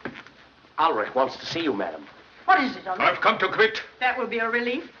 Ulrich wants to see you, madam. What is it, Ulrich? I've come to quit. That will be a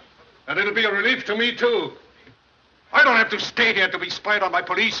relief. And it'll be a relief to me, too. I don't have to stay here to be spied on by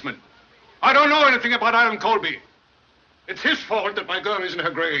policemen. I don't know anything about Alan Colby. It's his fault that my girl is in her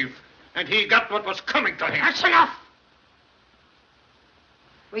grave. And he got what was coming to him. That's enough!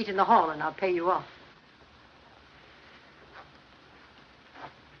 Wait in the hall and I'll pay you off.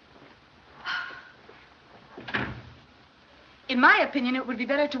 In my opinion, it would be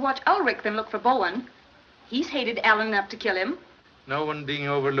better to watch Ulrich than look for Bowen. He's hated Alan enough to kill him. No one being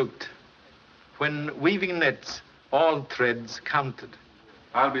overlooked. When weaving nets, all threads counted.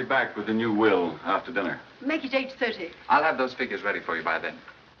 I'll be back with the new will after dinner. Make it 8:30. I'll have those figures ready for you by then.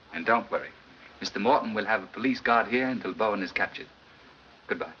 And don't worry. Mr. Morton will have a police guard here until Bowen is captured.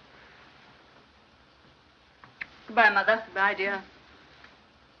 Goodbye. Goodbye, Mother. Goodbye, dear.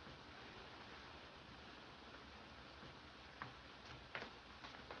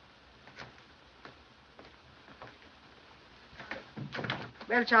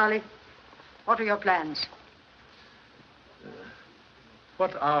 Well, Charlie, what are your plans?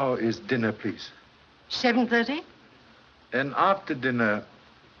 What hour is dinner, please? 7:30? And after dinner,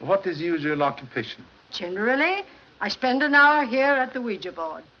 what is usual occupation? Generally, I spend an hour here at the Ouija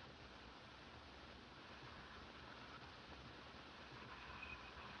board.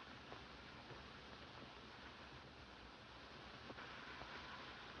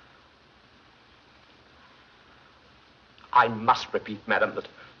 I must repeat, madam,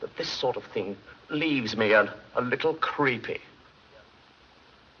 that this sort of thing leaves me a little creepy.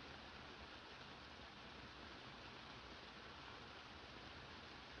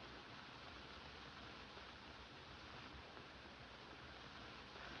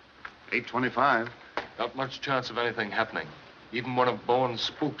 $8.25. Not much chance of anything happening. Even one of Bowen's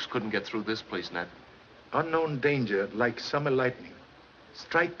spooks couldn't get through this place, Ned. Unknown danger, like summer lightning.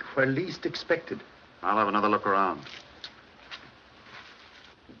 Strike where least expected. I'll have another look around.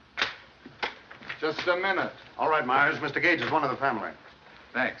 Just a minute. All right, Myers. Mr. Gage is one of the family.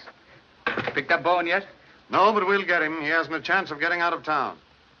 Thanks. Picked up Bowen yet? No, but we'll get him. He hasn't a chance of getting out of town.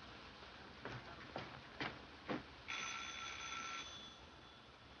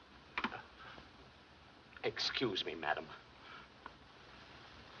 Excuse me, madam.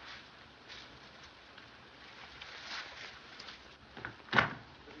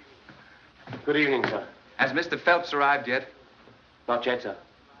 Good evening, sir. Has Mr. Phelps arrived yet? Not yet, sir.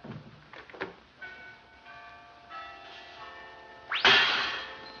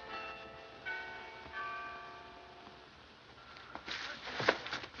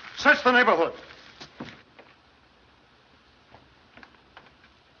 Search the neighborhood.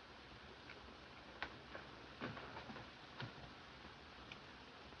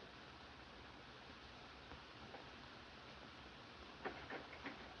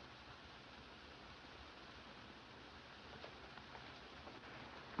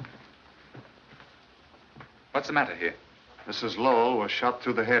 What's the matter here? Mrs. Lowell was shot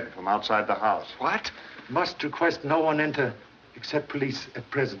through the head from outside the house. What? Must request no one enter except police at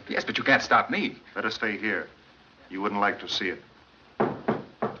present. Yes, but you can't stop me. Better stay here. You wouldn't like to see it.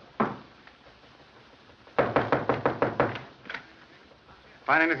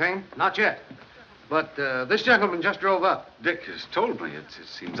 Find anything? Not yet. But this gentleman just drove up. Dick has told me. It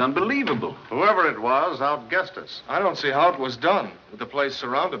seems unbelievable. Whoever it was outguessed us. I don't see how it was done, with the place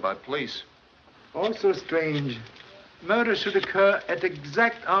surrounded by police. Also strange. Murder should occur at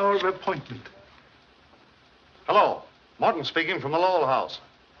exact hour of appointment. Hello. Morton speaking from the Lowell house.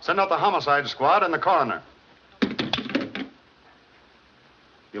 Send out the homicide squad and the coroner.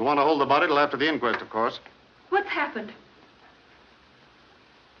 You'll want to hold the body till after the inquest, of course. What's happened?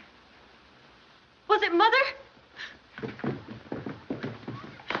 Was it Mother?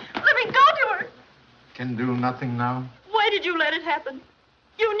 Let me go to her. Can do nothing now. Why did you let it happen?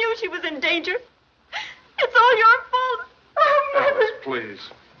 You knew she was in danger. It's all your fault. Oh, Mother. Alice,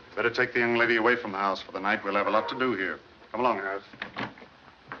 please. Better take the young lady away from the house for the night. We'll have a lot to do here. Come along, Harris.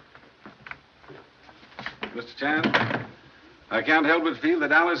 Mr. Chan, I can't help but feel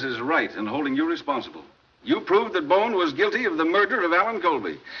that Alice is right in holding you responsible. You proved that Bowen was guilty of the murder of Alan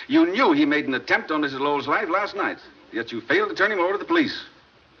Colby. You knew he made an attempt on Mrs. Lowell's life last night, yet you failed to turn him over to the police.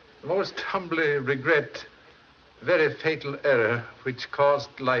 Most humbly regret very fatal error which cost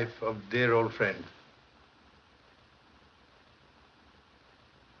life of dear old friend.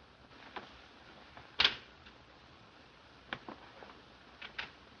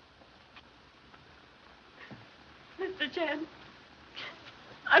 Mr. Chan,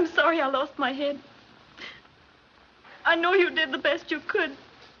 I'm sorry I lost my head. I know you did the best you could.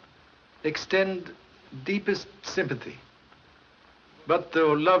 Extend deepest sympathy. But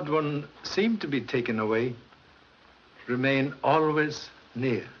though loved one seemed to be taken away, remain always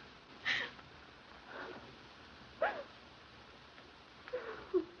near.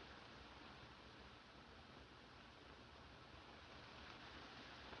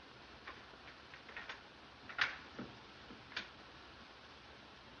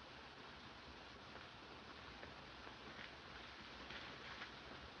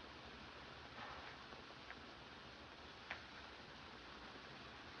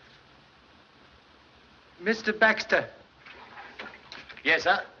 Mr. Baxter. Yes,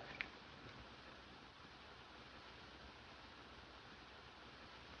 sir?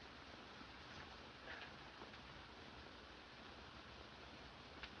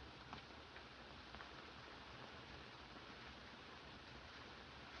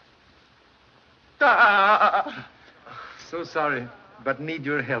 So sorry, but need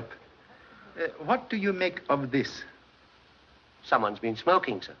your help. What do you make of this? Someone's been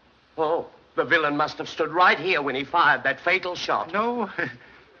smoking, sir. Oh, the villain must have stood right here when he fired that fatal shot. No.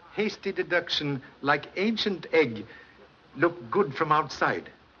 Hasty deduction, like ancient egg, look good from outside.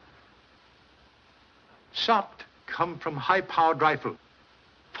 Shot come from high-powered rifle,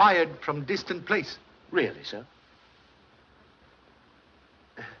 fired from distant place. Really, sir?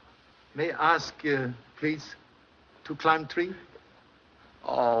 May I ask, please, to climb tree?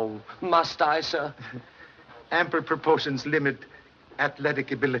 Oh, must I, sir? Ample proportions limit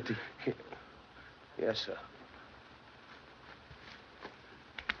athletic ability. Yes, sir.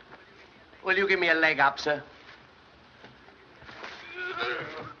 Will you give me a leg up, sir?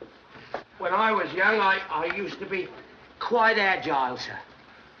 When I was young, I used to be quite agile, sir.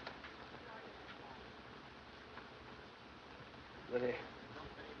 But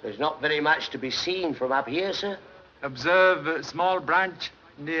there's not very much to be seen from up here, sir. Observe a small branch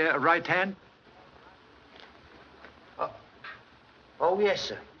near right hand. Oh, yes,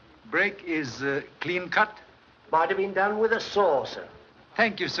 sir. Break is clean cut. Might have been done with a saw, sir.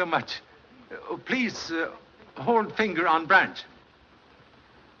 Thank you so much. Please hold finger on branch.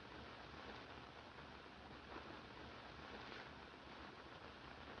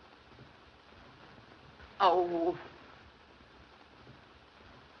 Oh.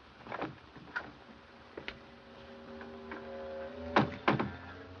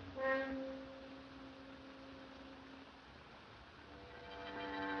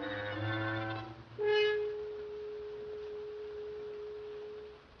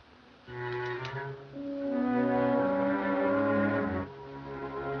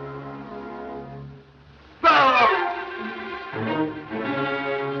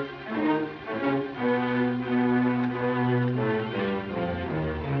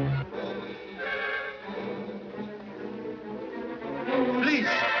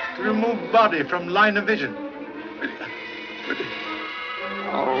 Body from line of vision.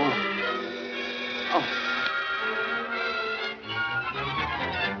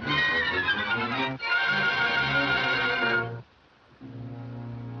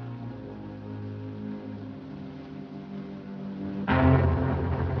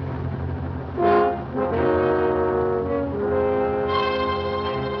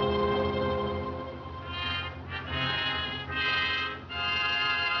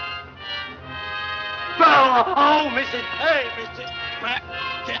 Oh, Mrs. Hey, Mrs.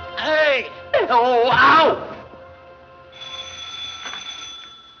 Hey! Oh, ow!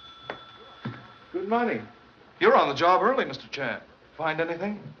 Good morning. You're on the job early, Mr. Chan. Find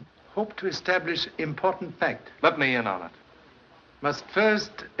anything? Hope to establish important fact. Let me in on it. Must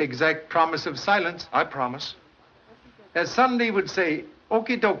first exact promise of silence. I promise. As Sunday would say,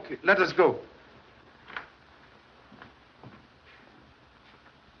 okie dokie, let us go.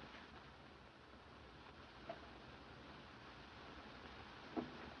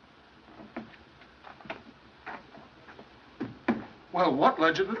 Well, what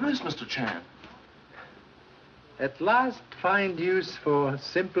led you to this, Mr. Chan? At last find use for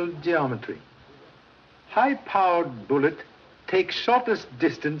simple geometry. High-powered bullet takes shortest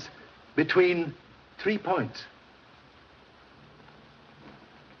distance between 3 points.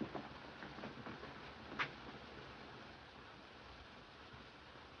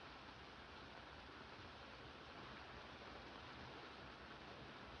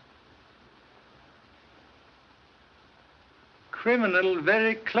 Criminal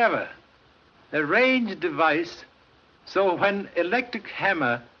very clever. A range device, so when electric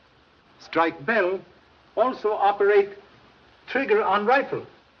hammer strike bell, also operate trigger on rifle.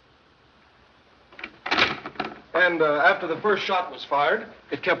 And after the first shot was fired,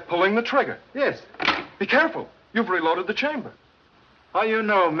 it kept pulling the trigger. Yes. Be careful. You've reloaded the chamber. How you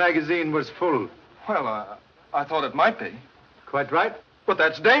know magazine was full? Well, I thought it might be. Quite right. But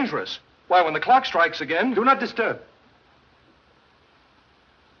that's dangerous. Why, when the clock strikes again... Do not disturb.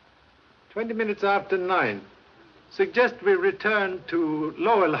 20 minutes after 9. Suggest we return to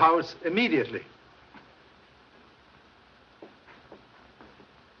Lowell House immediately.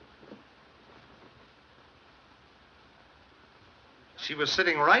 She was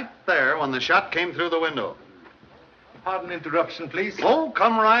sitting right there when the shot came through the window. Pardon interruption, please. Oh,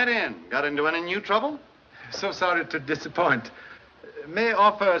 come right in. Got into any new trouble? So sorry to disappoint. May I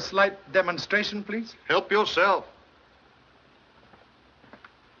offer a slight demonstration, please? Help yourself.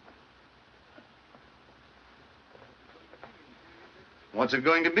 What's it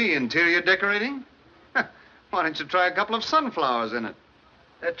going to be, interior decorating? Why don't you try a couple of sunflowers in it?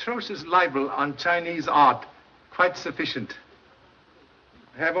 Atrocious libel on Chinese art. Quite sufficient.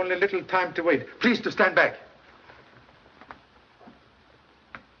 I have only little time to wait. Please to stand back.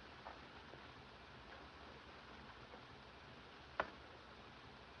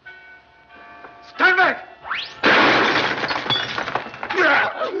 Stand back!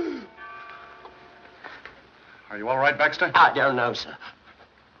 Are you all right, Baxter? I don't know, sir.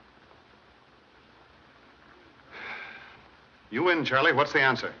 You win, Charlie. What's the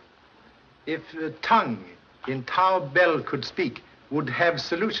answer? If tongue in Tao Bell could speak, would have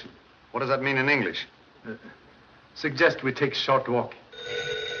solution. What does that mean in English? Suggest we take short walk.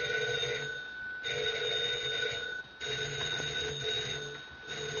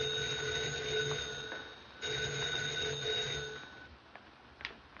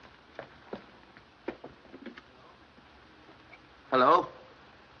 Hello?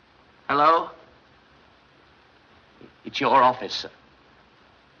 Hello? It's your office, sir.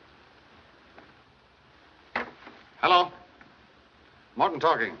 Hello? Morton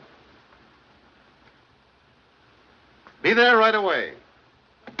talking. Be there right away.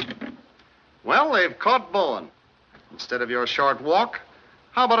 Well, they've caught Bowen. Instead of your short walk,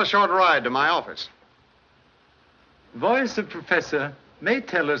 how about a short ride to my office? Voice of professor may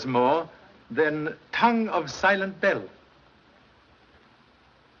tell us more than tongue of silent bell.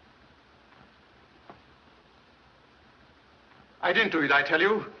 I didn't do it, I tell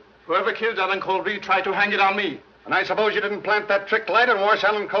you. Whoever killed Alan Colby tried to hang it on me. And I suppose you didn't plant that trick light and wash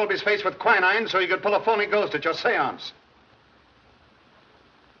Alan Colby's face with quinine so you could pull a phony ghost at your seance.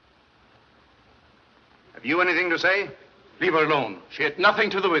 Have you anything to say? Leave her alone. She had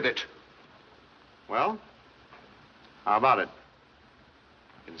nothing to do with it. Well, how about it?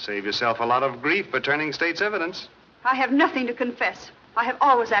 You can save yourself a lot of grief by turning state's evidence. I have nothing to confess. I have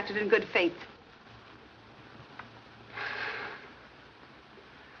always acted in good faith.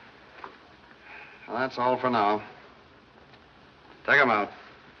 Well, that's all for now. Take him out.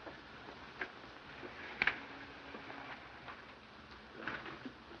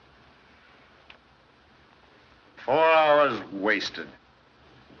 "4 hours wasted.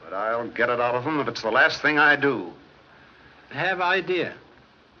 But I'll get it out of him if it's the last thing I do. Have idea.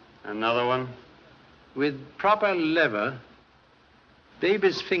 Another one? With proper lever,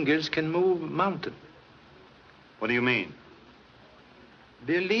 baby's fingers can move mountain. What do you mean?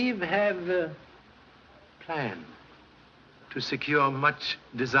 Believe have a plan to secure much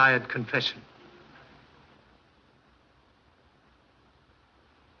desired confession.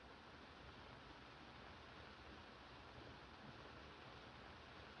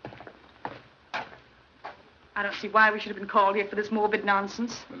 I don't see why we should have been called here for this morbid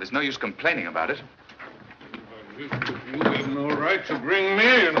nonsense. Well, there's no use complaining about it. You have no right to bring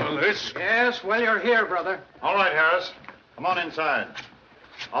me in on this. Yes, well, you're here, brother. All right, Harris. Come on inside.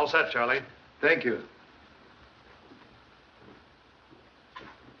 All set, Charlie. Thank you.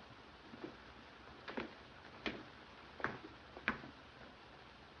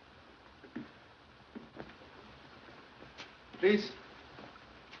 Please.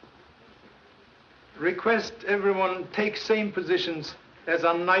 Request everyone take same positions as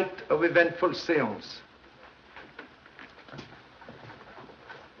on night of eventful seance.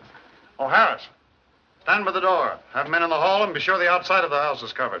 Oh, Harris, stand by the door. Have men in the hall and be sure the outside of the house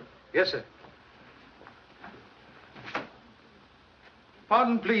is covered. Yes, sir.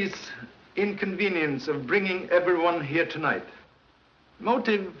 Pardon, please, inconvenience of bringing everyone here tonight.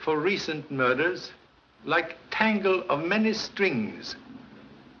 Motive for recent murders, like tangle of many strings,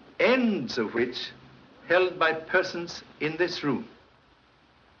 ends of which held by persons in this room.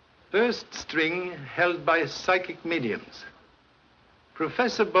 First string held by psychic mediums.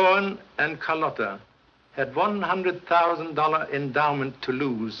 Professor Bowen and Carlotta had $100,000 endowment to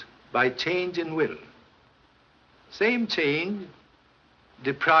lose by change in will. Same change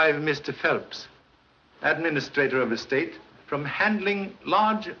deprived Mr. Phelps, administrator of estate, from handling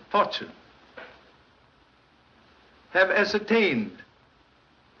large fortune. Have ascertained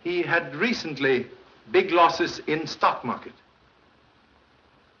he had recently big losses in stock market.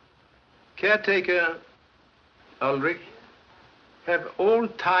 Caretaker Ulrich have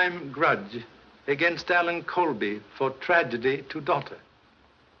all-time grudge against Alan Colby for tragedy to daughter.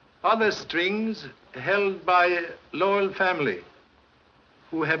 Other strings held by Lowell family,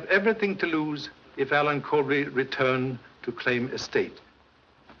 who have everything to lose if Alan Colby return to claim estate.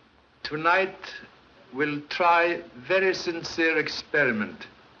 Tonight, we'll try very sincere experiment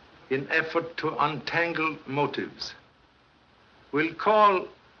in effort to untangle motives. We'll call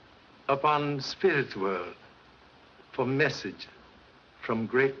upon spirit world for message from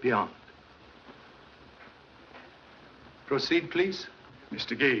great beyond. Proceed, please.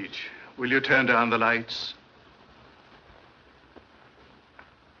 Mr. Gage, will you turn down the lights?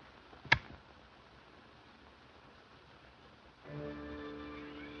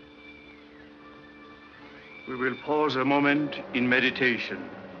 We will pause a moment in meditation.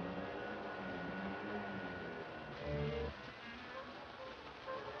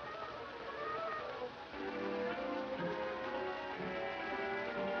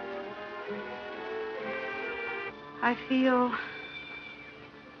 I feel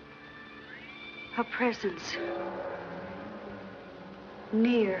a presence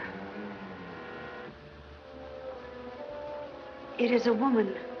near. It is a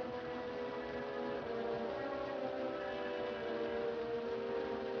woman.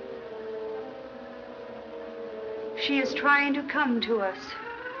 She is trying to come to us.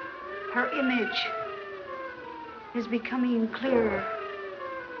 Her image is becoming clearer.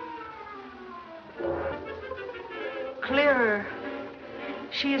 Clearer.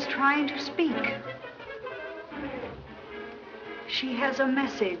 She is trying to speak. She has a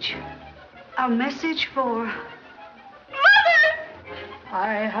message. A message for... Mother!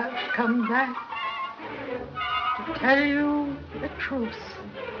 I have come back to tell you the truth.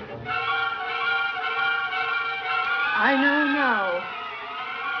 I know now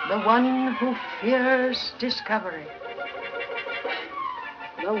the one who fears discovery.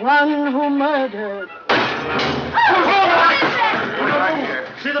 The one who murdered.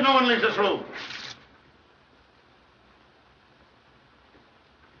 See that no one leaves this room.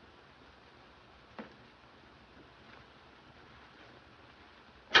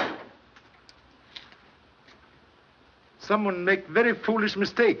 Someone make very foolish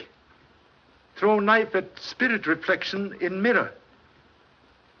mistake. Throw knife at spirit reflection in mirror.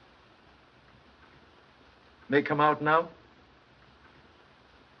 May come out now.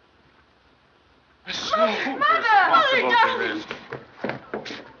 Mother, darling.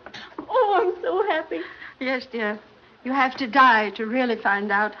 Oh, I'm so happy. Yes, dear. You have to die to really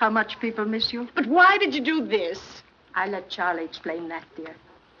find out how much people miss you. But why did you do this? I'll let Charlie explain that, dear.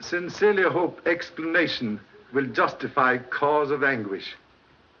 Sincerely hope explanation will justify cause of anguish.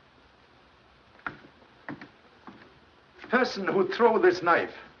 Person who throw this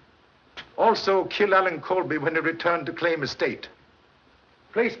knife also kill Alan Colby when he returned to claim estate.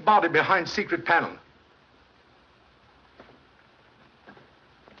 Place body behind secret panel.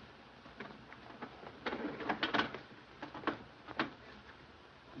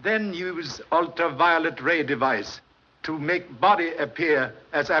 Then use ultraviolet ray device to make body appear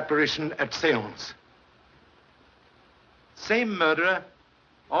as apparition at seance. Same murderer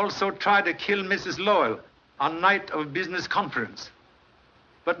also tried to kill Mrs. Lowell on night of business conference,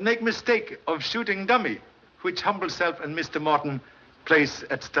 but make mistake of shooting dummy, which humble self and Mr. Morton place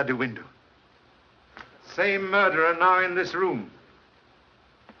at study window. Same murderer now in this room.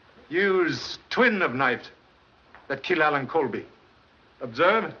 Use twin of knife that kill Alan Colby.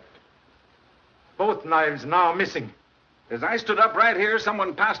 Observe. Both knives now missing. As I stood up right here,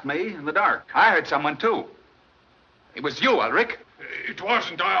 someone passed me in the dark. I heard someone, too. It was you, Ulrich. It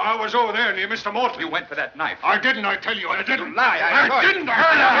wasn't. I was over there near Mr. Morton. You went for that knife. I didn't, I tell you. I didn't. You lie. I didn't.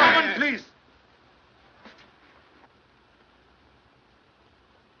 Woman, please.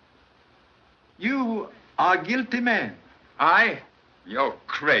 You are guilty man. I? You're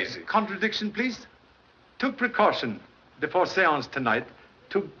crazy. Contradiction, please. Took precaution before seance tonight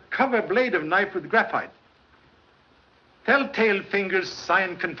to cover blade of knife with graphite. Telltale fingers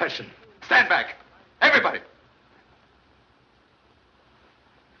sign confession. Stand back. Everybody.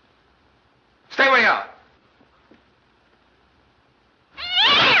 Stay where you are.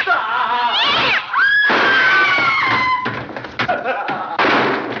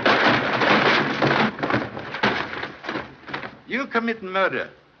 You commit murder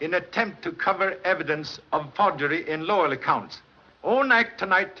in attempt to cover evidence of forgery in Lowell accounts. Own act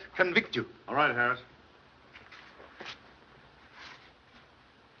tonight convict you. All right, Harris.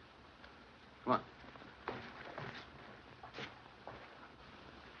 Come on.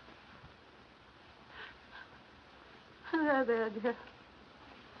 There, dear.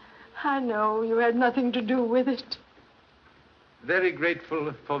 I know you had nothing to do with it. Very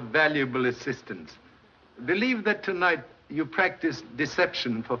grateful for valuable assistance. Believe that tonight you practiced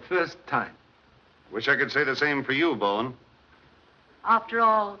deception for first time. Wish I could say the same for you, Bowen. After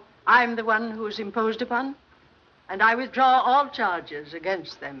all, I'm the one who's imposed upon, and I withdraw all charges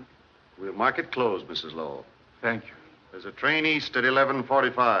against them. We'll mark it closed, Mrs. Lowell. Thank you. There's a train east at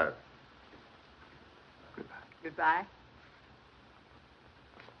 11:45. Goodbye.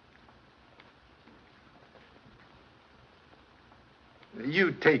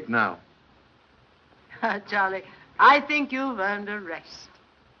 You take now. Charlie, I think you've earned a rest.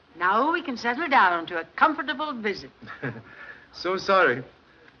 Now we can settle down to a comfortable visit. So sorry,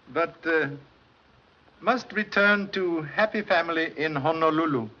 but must return to happy family in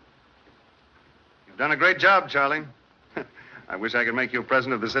Honolulu. You've done a great job, Charlie. I wish I could make you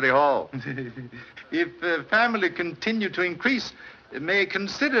president of the City Hall. If family continue to increase, may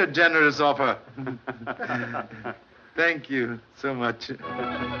consider generous offer. Thank you so much.